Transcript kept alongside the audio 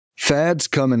Fads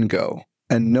come and go,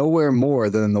 and nowhere more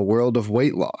than in the world of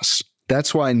weight loss.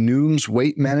 That's why Noom's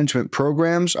weight management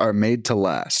programs are made to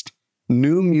last.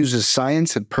 Noom uses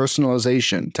science and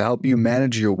personalization to help you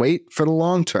manage your weight for the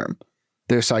long term.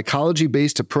 Their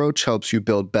psychology-based approach helps you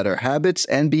build better habits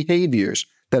and behaviors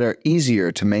that are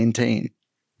easier to maintain.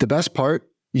 The best part?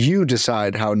 You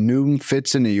decide how Noom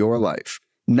fits into your life,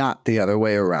 not the other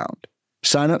way around.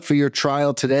 Sign up for your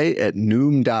trial today at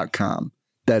Noom.com.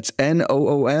 That's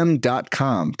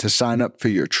Noom.com to sign up for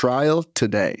your trial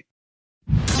today.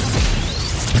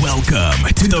 Welcome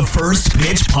to the First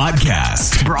Pitch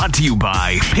Podcast, brought to you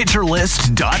by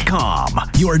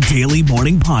PitcherList.com, your daily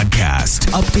morning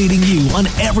podcast, updating you on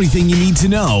everything you need to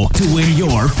know to win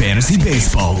your fantasy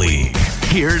baseball league.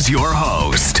 Here's your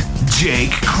host,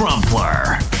 Jake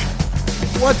Crumpler.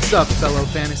 What's up, fellow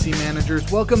fantasy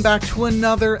managers? Welcome back to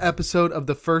another episode of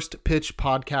the First Pitch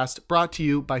Podcast, brought to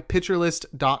you by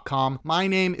PitcherList.com. My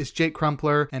name is Jake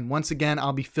Crumpler, and once again,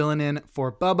 I'll be filling in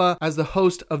for Bubba as the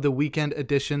host of the weekend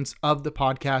editions of the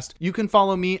podcast. You can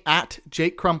follow me at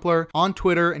Jake Crumpler on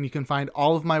Twitter, and you can find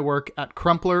all of my work at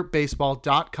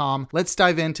CrumplerBaseball.com. Let's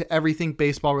dive into everything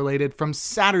baseball related from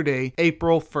Saturday,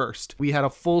 April 1st. We had a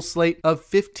full slate of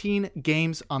 15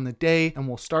 games on the day, and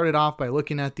we'll start it off by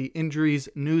looking at the injuries,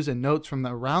 news, and notes from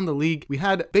around the league. We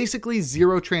had basically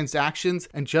zero transactions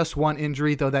and just one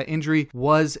injury, though that injury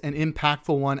was an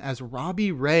impactful one as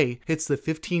Robbie Ray hits the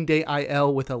 15-day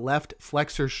IL with a left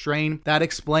flexor strain. That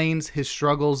explains his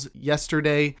struggles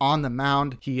yesterday on the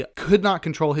mound. He could not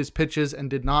control his pitches and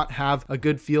did not have a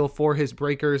good feel for his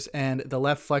breakers, and the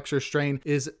left flexor strain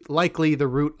is likely the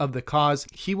root of the cause.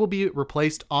 He will be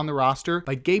replaced on the roster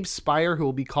by Gabe Speier, who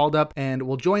will be called up and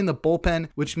will join the bullpen,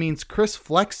 which means Chris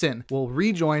Flexen will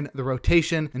rejoin the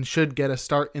rotation and should get a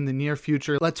start in the near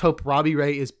future. Let's hope Robbie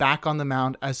Ray is back on the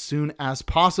mound as soon as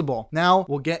possible. Now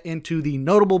we'll get into the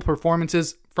notable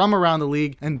performances from around the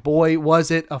league, and boy, was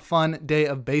it a fun day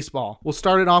of baseball. We'll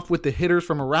start it off with the hitters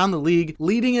from around the league,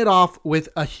 leading it off with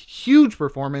a huge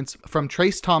performance from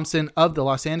Trayce Thompson of the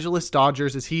Los Angeles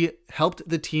Dodgers as he helped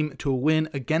the team to a win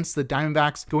against the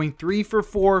Diamondbacks, going 3 for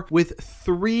 4 with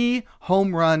 3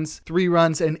 home runs, 3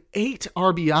 runs, and 8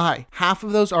 RBI. Half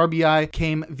of those RBI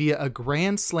came via a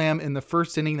grand slam in the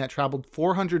first inning that traveled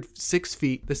 406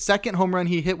 feet. The second home run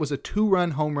he hit was a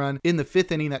 2-run home run in the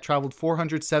 5th inning that traveled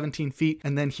 417 feet,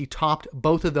 and then he topped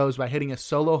both of those by hitting a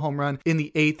solo home run in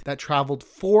the 8th that traveled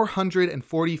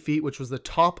 440 feet, which was the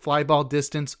top fly ball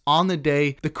distance on the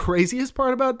day. The craziest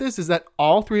part about this is that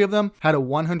all 3 of them had a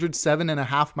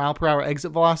 107.5 mile per hour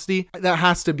exit velocity. That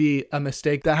has to be a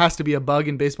mistake. That has to be a bug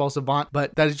in Baseball Savant,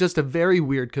 but that is just a very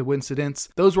weird coincidence.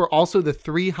 Those were also the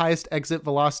 3 highest exit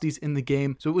velocities in the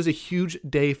game, so it was a huge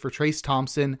day for Trayce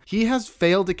Thompson. He has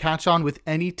failed to catch on with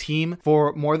any team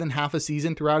for more than half a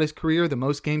season throughout his career. The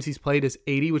most games he's played is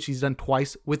 80, which he's done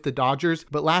twice with the Dodgers.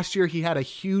 But last year he had a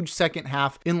huge second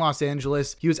half in Los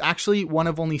Angeles. He was actually one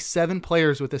of only 7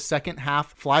 players with a second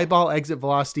half fly ball exit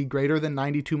velocity greater than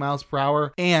 92 miles per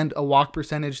hour and a walk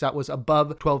percentage that was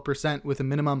above 12% with a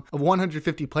minimum of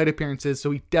 150 plate appearances.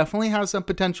 So he definitely has some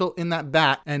potential in that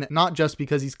bat, and not just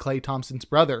because he's Klay Thompson's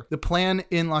brother. The plan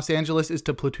in Los Angeles is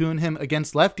to platoon him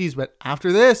against lefties, but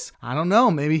after this, I don't know,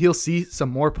 maybe he'll see some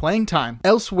more playing time.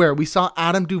 Elsewhere, we saw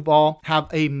Adam Duvall have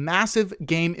a massive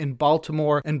game in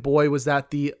Baltimore, and boy, was that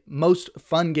the most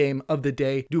fun game of the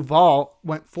day. Duvall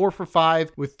went 4 for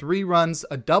 5 with 3 runs,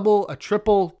 a double, a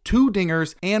triple, 2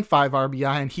 dingers, and 5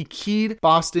 RBI, and he keyed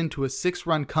Boston to a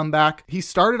 6-run comeback. He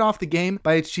started off the game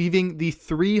by achieving the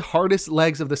 3 hardest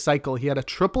legs of the cycle. He had a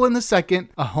triple in the 2nd,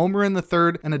 a homer in the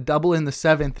 3rd, and a double in the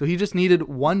 7th, so he just needed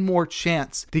one more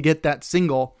chance to get that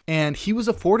single, and he was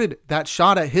afforded that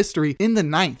shot at history in the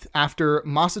 9th after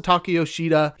Masataka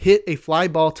Yoshida hit a fly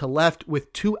ball to left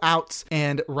with 2 outs,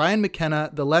 and Ryan McKenna,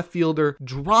 the left fielder,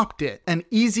 dropped it. An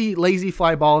easy, lazy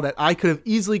fly ball that I could have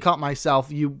easily caught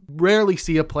myself. You rarely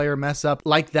see a player mess up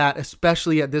like that,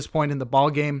 especially at this point in the ball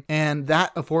game, and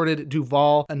that afforded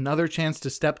Duvall another chance to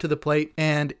step to the plate,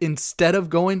 and instead of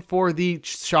going for the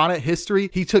shot at history,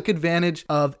 he took advantage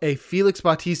of a Felix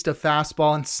Bautista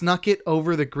fastball and snuck it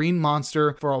over the green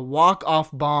monster for a walk-off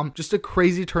bomb. Just a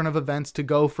crazy turn of events to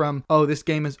go from, oh, this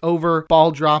game is over,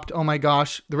 ball dropped, oh my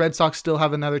gosh, the Red Sox still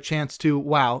have another chance to,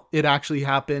 wow, it actually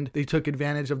happened. They took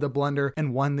advantage of the blunder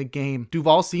and won the game.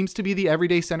 Duvall seems to be the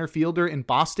everyday center fielder in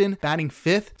Boston, batting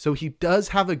 5th, so he does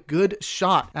have a good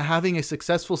shot at having a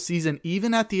successful season.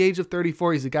 Even at the age of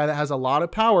 34, he's a guy that has a lot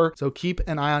of power, so keep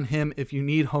an eye on him if you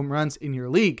need home runs in your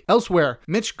league. Elsewhere,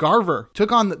 Mitch Garver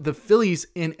took on the Phillies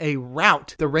in a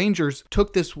rout. The Rangers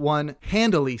took this one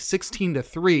handily,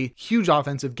 16-3. Huge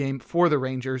offensive game for the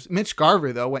Rangers. Mitch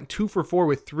Garver, though, went 2 for 4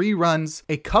 with 3 runs,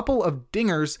 a couple of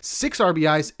dingers, 6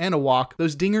 RBIs, and a walk.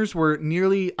 Those dingers were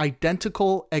nearly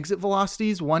identical exit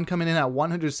velocities, one coming in at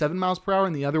 107 miles per hour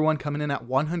and the other one coming in at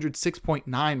 106.9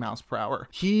 miles per hour.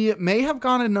 He may have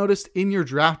gone unnoticed in your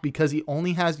draft because he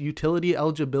only has utility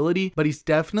eligibility, but he's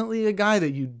definitely a guy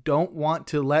that you don't want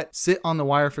to let sit on the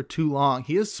wire for too long.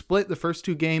 He has split the first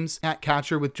 2 games at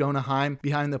catcher with Jonah Heim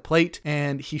behind the plate,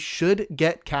 and he should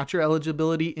get catcher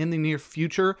eligibility in the near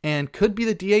future and could be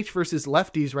the DH versus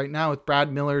lefties right now, with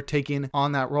Brad Miller taking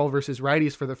on that role versus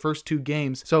righties for the first 2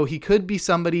 games. So he could be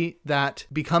somebody that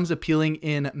becomes appealing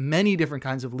in many different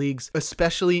kinds of leagues,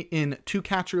 especially in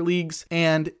 2-catcher leagues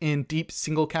and in deep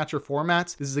single catcher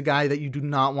formats. This is a guy that you do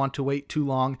not want to wait too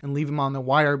long and leave him on the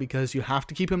wire, because you have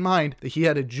to keep in mind that he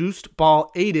had a juiced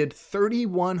ball aided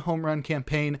 31 home run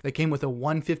campaign that came with a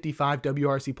 155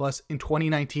 WRC plus in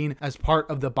 2019 as part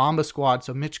of the Bomba squad.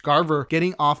 So Mitch Garver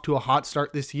getting off to a hot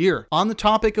start this year. On the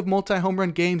topic of multi-home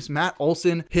run games, Matt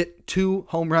Olson hit 2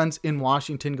 home runs in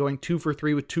Washington, going 2 for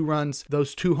 3 with 2 runs.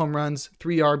 Those 2 home runs,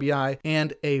 3 RBI,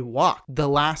 and a walk. The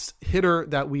last hitter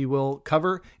that we will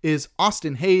cover is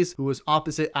Austin Hayes, who was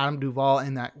opposite Adam Duvall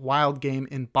in that wild game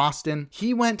in Boston.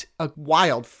 He went a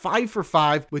wild 5 for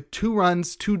 5 with 2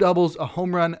 runs, 2 doubles, a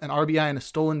home run, an RBI, and a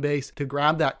stolen base to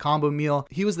grab that combo meal.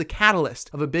 He was the catalyst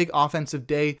of a big offensive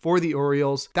day for the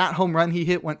Orioles. That home run he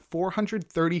hit went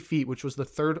 430 feet, which was the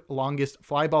 3rd longest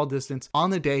fly ball distance on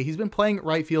the day. He's been playing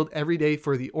right field every day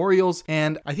for the Orioles,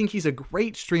 and I think he's a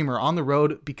great streamer on the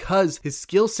road because his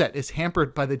skill set is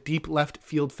hampered by the deep left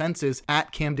field fences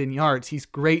at Camden Yards. He's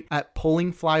great at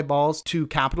pulling fly balls to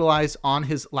capitalize on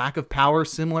his lack of power,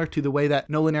 similar to the way that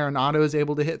Nolan Arenado is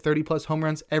able to hit 30 plus home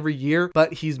runs every year,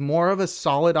 but he's more of a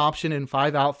solid option in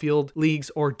 5 outfield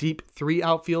leagues or deep 3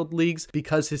 outfield leagues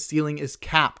because his ceiling is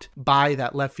capped by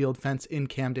that left field fence in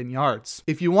Camden Yards.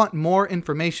 If you want more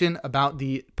information about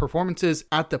the performances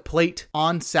at the plate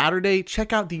on Saturday,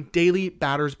 check out the Daily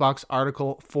Batters Box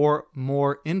article for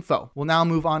more info. We'll now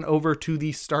move on over to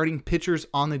the starting pitchers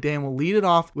on the day, and we'll lead it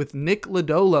off with Nick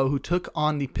Lodolo, who took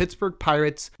on the Pittsburgh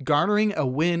Pirates, garnering a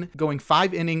win, going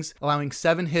 5 innings, allowing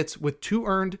 7 hits with 2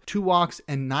 earned, 2 walks,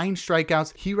 and 9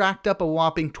 strikeouts. He racked up a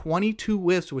whopping 22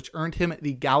 whiffs, which earned him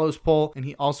the Gallows Pole, and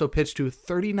he also pitched to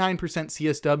 39%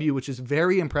 CSW, which is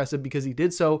very impressive because he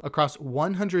did so across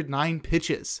 109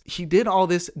 pitches. He did all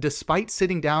this despite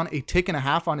sitting down a tick and a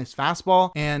half on his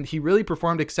fastball, and he really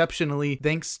performed exceptionally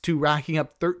thanks to racking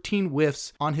up 13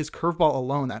 whiffs on his curveball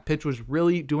alone. That pitch was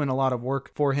really doing a lot of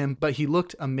work for him, but he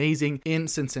looked amazing in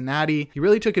Cincinnati. He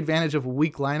really took advantage of a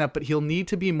weak lineup, but he'll need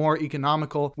to be more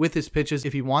economical with his pitches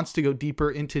if he wants to go deeper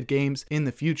into games in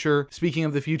the future. Speaking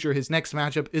of the future, his next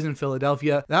matchup is in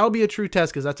Philadelphia. That'll be a true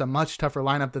test because that's a much tougher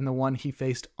lineup than the one he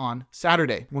faced on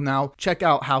Saturday. We'll now check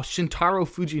out how Shintaro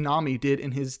Fujinami did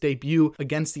in his debut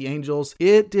against the Angels.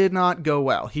 It did not go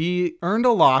well. He earned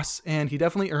a loss, and he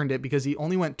definitely earned it because he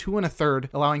only went 2 1/3,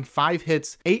 allowing 5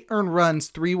 hits, 8 earned runs,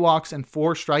 3 walks, and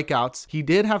 4 strikeouts. He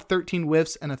did have 13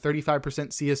 whiffs and a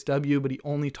 35% CSW, but he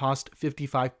only tossed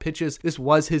 55 pitches. This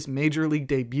was his major league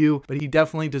debut, but he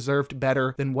definitely deserved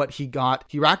better than what he got.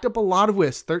 He racked up a lot of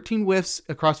whiffs. 13 whiffs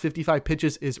across 55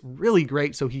 pitches is really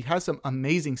great, so he has some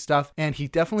amazing stuff, and he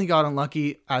definitely got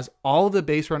unlucky as all of the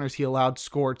base runners he allowed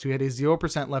scored, so he had a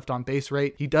 0% left on base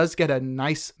rate. He does get a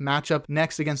nice matchup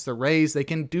next against the Rays. They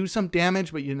can do some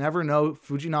damage, but you never know.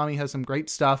 Fujinami has some great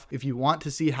stuff. If you want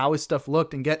to see how his stuff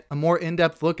looked and get a more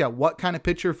in-depth look at what kind of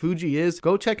pitcher Fuji is,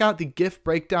 go check out the GIF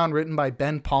breakdown written by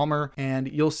Ben Palmer,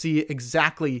 and you'll see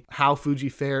exactly how Fuji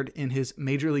fared in his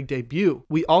major league debut.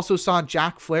 We also saw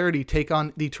Jack Flaherty take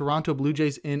on the Toronto Blue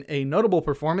Jays in a notable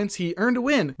performance. He earned a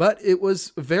win, but it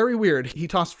was very weird. He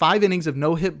tossed 5 innings of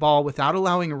no-hit ball without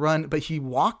allowing a run, but he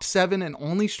walked 7 and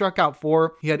only struck out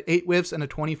 4. He had 8 whiffs and a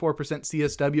 24%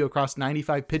 CSW across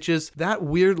 95 pitches. That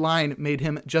weird line made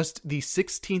him just the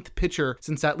 16th pitcher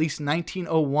since at least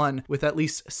 1901 with at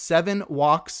least 7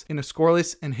 walks in a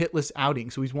scoreless and hitless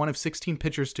outing. So he's one of 16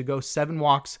 pitchers to go 7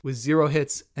 walks with 0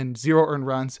 hits and 0 earned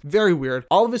runs. Very weird.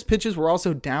 All of his pitches were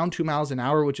also down 2 miles an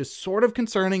hour, which is sort of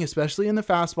concerning, especially in the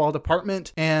fastball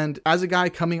department. And as a guy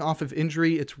coming off of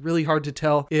injury, it's really hard to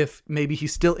tell if maybe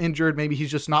he's still injured, maybe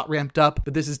he's just not ramped up,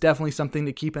 but this is definitely something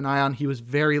to keep an eye on. He was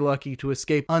very lucky to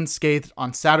escape unscathed pitched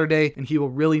on Saturday, and he will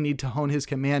really need to hone his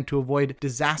command to avoid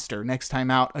disaster next time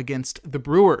out against the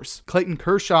Brewers. Clayton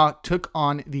Kershaw took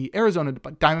on the Arizona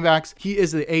Diamondbacks. He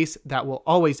is the ace that will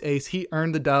always ace. He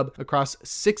earned the dub across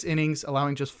 6 innings,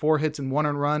 allowing just 4 hits and 1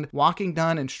 earned run, walking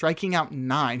none and striking out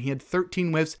 9. He had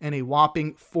 13 whiffs and a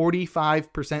whopping 45%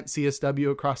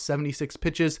 CSW across 76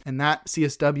 pitches, and that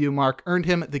CSW mark earned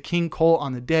him the King Cole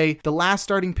on the day. The last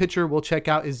starting pitcher we'll check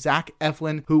out is Zach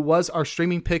Eflin, who was our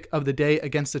streaming pick of the day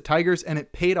against the Tigers, and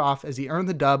it paid off as he earned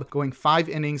the dub, going 5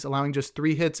 innings, allowing just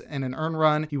 3 hits and an earned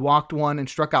run. He walked 1 and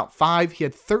struck out 5. He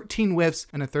had 13 whiffs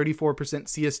and a 34%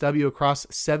 CSW across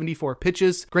 74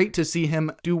 pitches. Great to see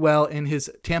him do well in his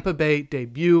Tampa Bay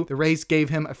debut. The Rays gave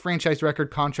him a franchise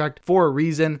record contract for a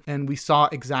reason, and we saw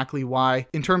exactly why.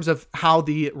 In terms of how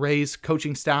the Rays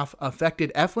coaching staff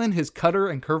affected Eflin, his cutter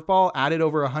and curveball added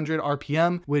over 100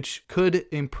 RPM, which could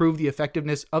improve the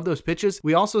effectiveness of those pitches.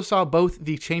 We also saw both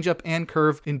the changeup and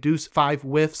curve induce 5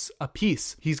 whiffs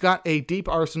apiece. He's got a deep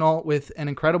arsenal with an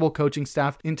incredible coaching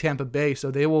staff in Tampa Bay,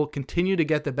 so they will continue to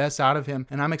get the best out of him,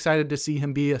 and I'm excited to see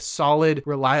him be a solid,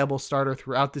 reliable starter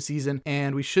throughout the season,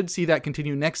 and we should see that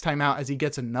continue next time out as he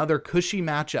gets another cushy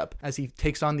matchup as he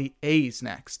takes on the A's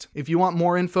next. If you want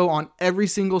more info on every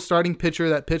single starting pitcher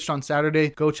that pitched on Saturday,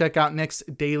 go check out Nick's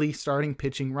daily starting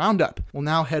pitching roundup. We'll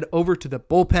now head over to the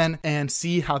bullpen and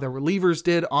see how the relievers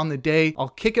did on the day. I'll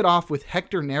kick it off with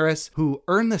Hector Neris, who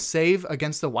earned the save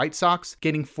against the White Sox,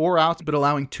 getting 4 outs, but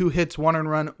allowing 2 hits, 1 earned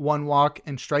run, 1 walk,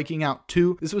 and striking out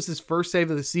 2. This was his first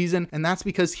save of the season, and that's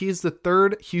because he is the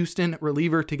 3rd Houston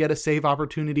reliever to get a save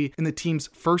opportunity in the team's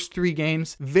first 3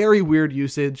 games. Very weird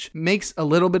usage. Makes a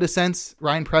little bit of sense.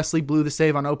 Ryan Presley blew the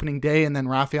save on opening day, and then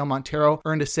Rafael Montero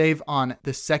earned a save on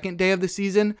the 2nd day of the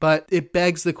season, but it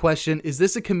begs the question, is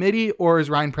this a committee or is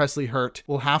Ryan Presley hurt?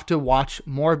 We'll have to watch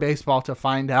more baseball to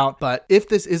find out, but if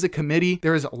this is a committee,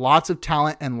 there is lots of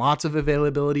talent and lots of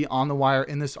availability on the wire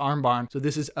in this arm barn, so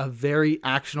this is a very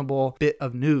actionable bit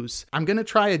of news. I'm going to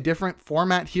try a different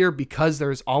format here because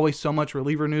there's always so much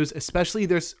reliever news, especially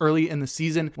this early in the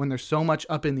season when there's so much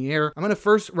up in the air. I'm going to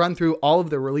first run through all of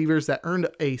the relievers that earned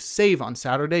a save on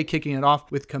Saturday, kicking it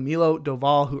off with Camilo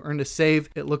Doval, who earned a save.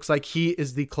 It looks like he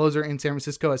is the closer in San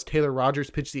Francisco as Taylor Rogers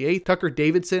pitched the 8th. Tucker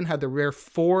Davidson had the rare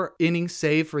 4-inning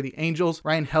save for the Angels.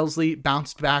 Ryan Helsley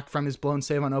bounced back from his blown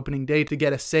save on opening day to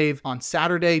get a save on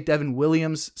Saturday. Devin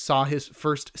Williams saw his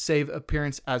first save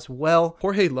appearance as well.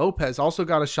 Jorge Lopez also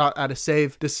got a shot at a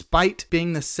save despite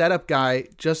being the setup guy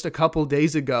just a couple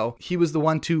days ago. He was the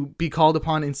one to be called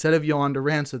upon instead of Yohan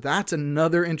Duran, so that's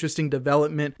another interesting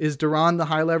development. Is Duran the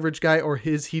high leverage guy or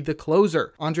is he the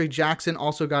closer? Andre Jackson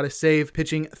also got a save,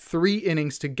 pitching 3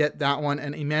 innings to get that one,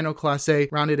 and Emmanuel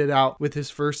Clase rounded it out with his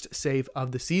first save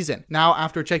of the season. Now,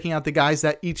 after checking out the guys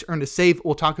that each earned a save,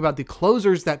 we'll talk about the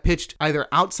closers that pitched either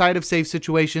outside of save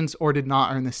situations or did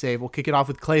not earn the save. We'll kick it off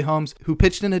with Clay Holmes, who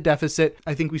pitched in a deficit.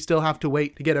 I think we still have to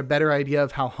wait to get a better idea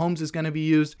of how Holmes is going to be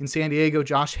used. In San Diego,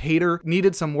 Josh Hader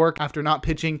needed some work after not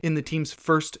pitching in the team's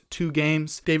first 2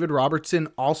 games. David Robertson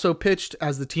also pitched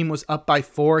as the team was up by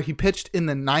 4. He pitched in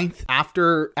the 9th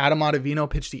after Adam Ottavino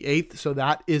pitched the 8th, so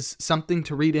that is something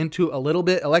to read into a little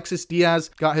bit. Alexis Diaz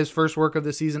got his first work of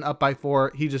the season up by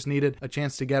 4. He just needed a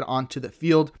chance to get onto the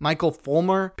field. Michael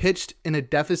Fulmer pitched in a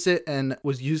deficit and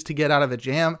was used to get out of a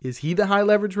jam. Is he the high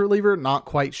leverage reliever? Not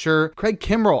quite sure. Craig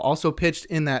Kimbrell also pitched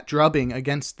in that drubbing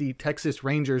against the Texas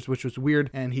Rangers, which was weird,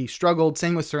 and he struggled.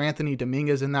 Same with Sir Anthony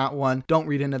Dominguez in that one. Don't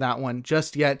read into that one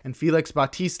just yet. And Felix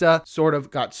Bautista sort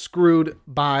of got screwed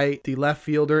by the left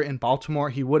fielder in Baltimore.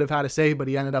 He would have had a save, but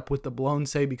he ended up with the blown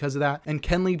save because of that. And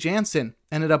Kenley Jansen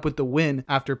ended up with the win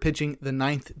after pitching the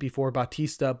 9th before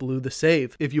Bautista blew the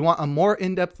save. If you want a more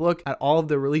in-depth look at all of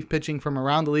the relief pitching from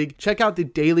around the league, check out the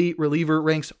Daily Reliever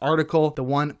Ranks article. The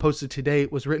one posted today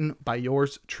was written by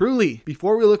yours truly.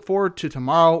 Before we look forward to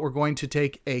tomorrow, we're going to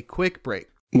take a quick break.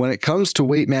 When it comes to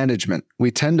weight management,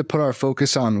 we tend to put our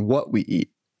focus on what we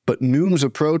eat, but Noom's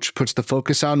approach puts the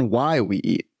focus on why we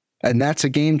eat, and that's a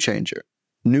game changer.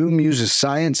 Noom uses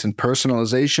science and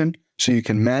personalization so you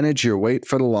can manage your weight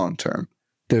for the long term.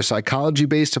 Their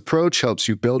psychology-based approach helps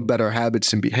you build better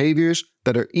habits and behaviors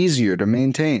that are easier to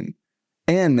maintain.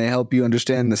 And they help you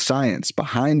understand the science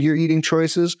behind your eating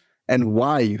choices and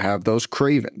why you have those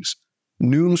cravings.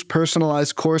 Noom's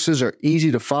personalized courses are easy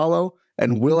to follow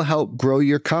and will help grow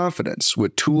your confidence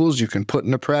with tools you can put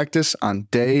into practice on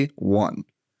day 1.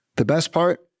 The best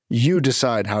part? You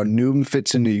decide how Noom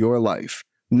fits into your life,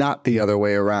 not the other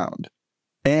way around.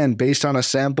 And based on a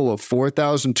sample of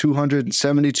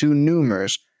 4,272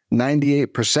 Noomers,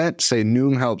 98% say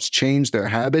Noom helps change their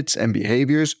habits and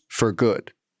behaviors for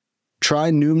good.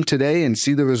 Try Noom today and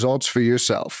see the results for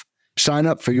yourself. Sign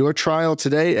up for your trial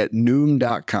today at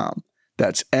Noom.com.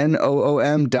 That's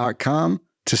Noom.com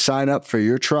to sign up for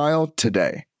your trial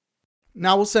today.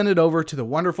 Now we'll send it over to the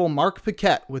wonderful Mark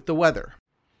Paquette with the weather.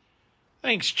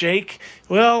 Thanks, Jake.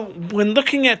 Well, when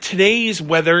looking at today's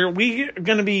weather, we are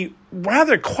going to be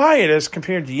rather quiet as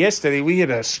compared to yesterday. We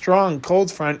had a strong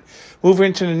cold front move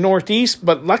into the northeast,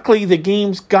 but luckily the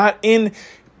games got in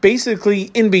basically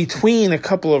in between a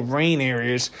couple of rain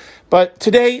areas. But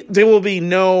today, there will be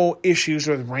no issues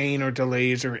with rain or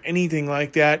delays or anything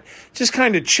like that. Just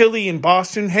kind of chilly in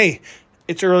Boston. Hey,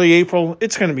 it's early April.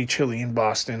 It's going to be chilly in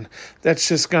Boston. That's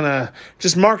just going to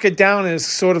just mark it down as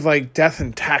sort of like death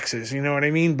and taxes. You know what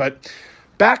I mean? But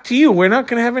back to you. We're not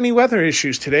going to have any weather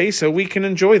issues today, so we can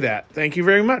enjoy that. Thank you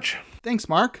very much. Thanks,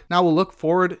 Mark. Now we'll look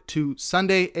forward to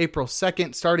Sunday, April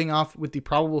 2nd, starting off with the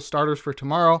probable starters for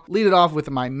tomorrow. Lead it off with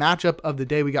my matchup of the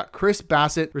day. We got Chris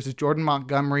Bassett versus Jordan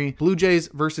Montgomery. Blue Jays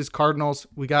versus Cardinals.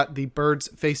 We got the Birds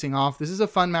facing off. This is a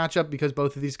fun matchup because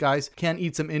both of these guys can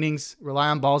eat some innings, rely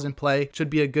on balls in play. Should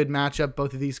be a good matchup.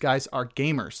 Both of these guys are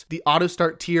gamers. The auto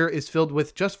start tier is filled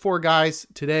with just 4 guys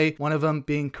today, one of them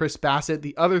being Chris Bassett.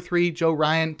 The other 3, Joe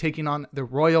Ryan taking on the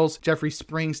Royals, Jeffrey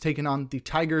Springs taking on the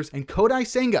Tigers, and Kodai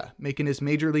Senga making his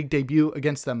major league debut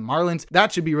against the Marlins.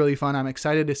 That should be really fun. I'm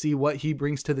excited to see what he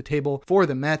brings to the table for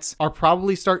the Mets. Our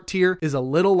probably start tier is a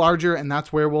little larger, and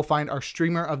that's where we'll find our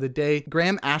streamer of the day.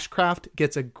 Graham Ashcraft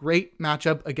gets a great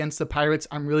matchup against the Pirates.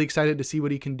 I'm really excited to see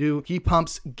what he can do. He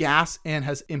pumps gas and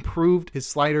has improved his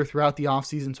slider throughout the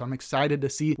offseason, so I'm excited to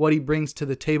see what he brings to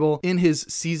the table in his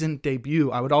season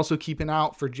debut. I would also keep an eye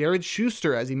out for Jared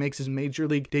Schuster as he makes his major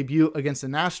league debut against the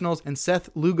Nationals, and Seth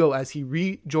Lugo as he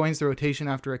rejoins the rotation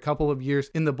after a couple of years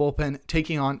in the bullpen,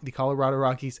 taking on the Colorado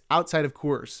Rockies outside of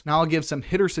Coors. Now I'll give some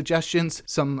hitter suggestions,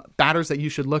 some batters that you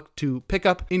should look to pick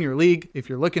up in your league. If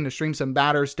you're looking to stream some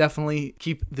batters, definitely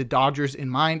keep the Dodgers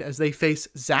in mind as they face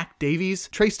Zach Davies.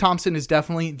 Trace Thompson is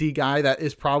definitely the guy that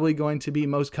is probably going to be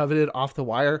most coveted off the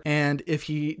wire. And if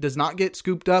he does not get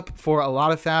scooped up for a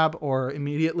lot of fab or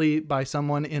immediately by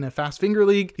someone in a fast finger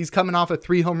league, he's coming off a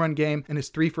 3 home run game and is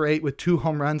 3 for 8 with 2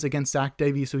 home runs against Zach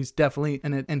Davies. So he's definitely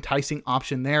an enticing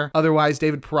option there. Otherwise,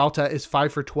 David Peralta is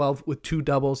 5 for 12 with 2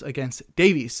 doubles against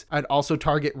Davies. I'd also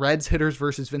target Reds hitters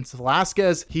versus Vince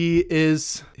Velasquez.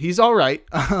 He's all right,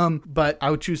 but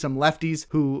I would choose some lefties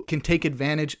who can take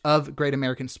advantage of Great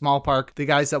American Small Park. The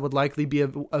guys that would likely be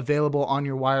available on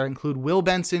your wire include Will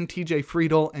Benson, TJ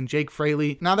Friedl, and Jake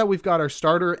Fraley. Now that we've got our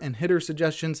starter and hitter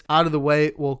suggestions out of the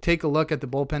way, we'll take a look at the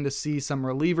bullpen to see some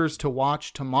relievers to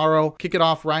watch tomorrow. Kick it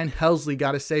off, Ryan Helsley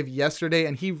got a save yesterday,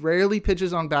 and he rarely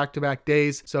pitches on back-to-back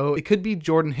days, so it could be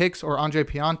Jordan Hicks or Andre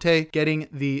Piante getting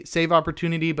the save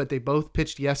opportunity, but they both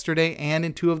pitched yesterday and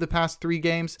in 2 of the past 3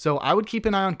 games. So I would keep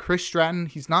an eye on Chris Stratton.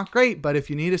 He's not great, but if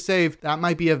you need a save, that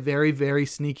might be a very, very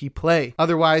sneaky play.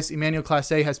 Otherwise, Emmanuel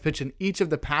Clase has pitched in each of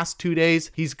the past 2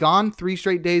 days. He's gone 3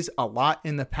 straight days a lot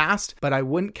in the past, but I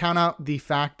wouldn't count out the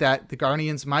fact that the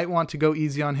Guardians might want to go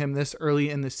easy on him this early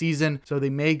in the season, so they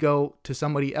may go to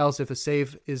somebody else if a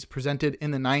save is presented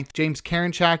in the 9th. James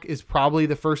Karinchak is probably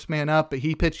the first man up, but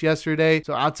he pitched yesterday.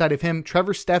 So outside of him,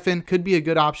 Trevor Stephan could be a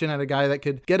good option at a guy that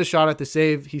could get a shot at the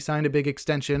save. He signed a big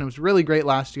extension. It was really great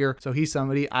last year. So he's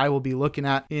somebody I will be looking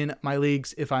at in my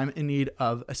leagues if I'm in need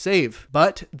of a save.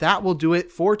 But that will do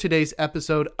it for today's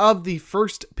episode of the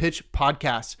First Pitch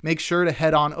Podcast. Make sure to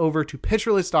head on over to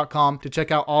pitcherlist.com to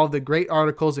check out all of the great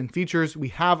articles and features we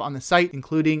have on the site,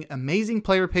 including amazing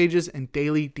player pages and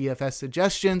daily DFS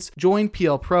suggestions. Join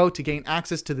PL Pro to gain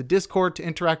access to the Discord to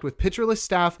interact with PitcherList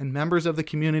staff and members of the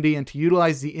community and to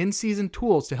utilize the in-season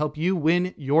tools to help you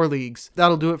win your leagues.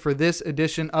 That'll do it for this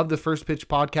edition of the First Pitch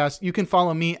Podcast. You can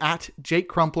follow me at Jake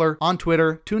Crumpler on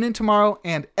Twitter. Tune in tomorrow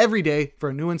and every day for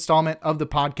a new installment of the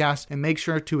podcast, and make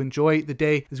sure to enjoy the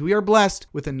day as we are blessed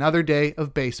with another day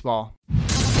of baseball.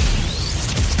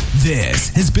 This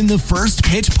has been the First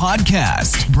Pitch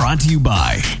Podcast, brought to you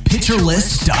by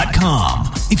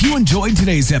PitcherList.com. If you enjoyed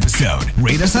today's episode,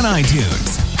 rate us on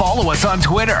iTunes, follow us on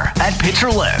Twitter at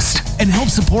PitcherList, and help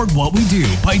support what we do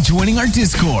by joining our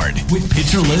Discord with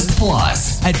PitcherList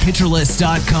Plus at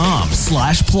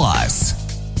PitcherList.com/plus.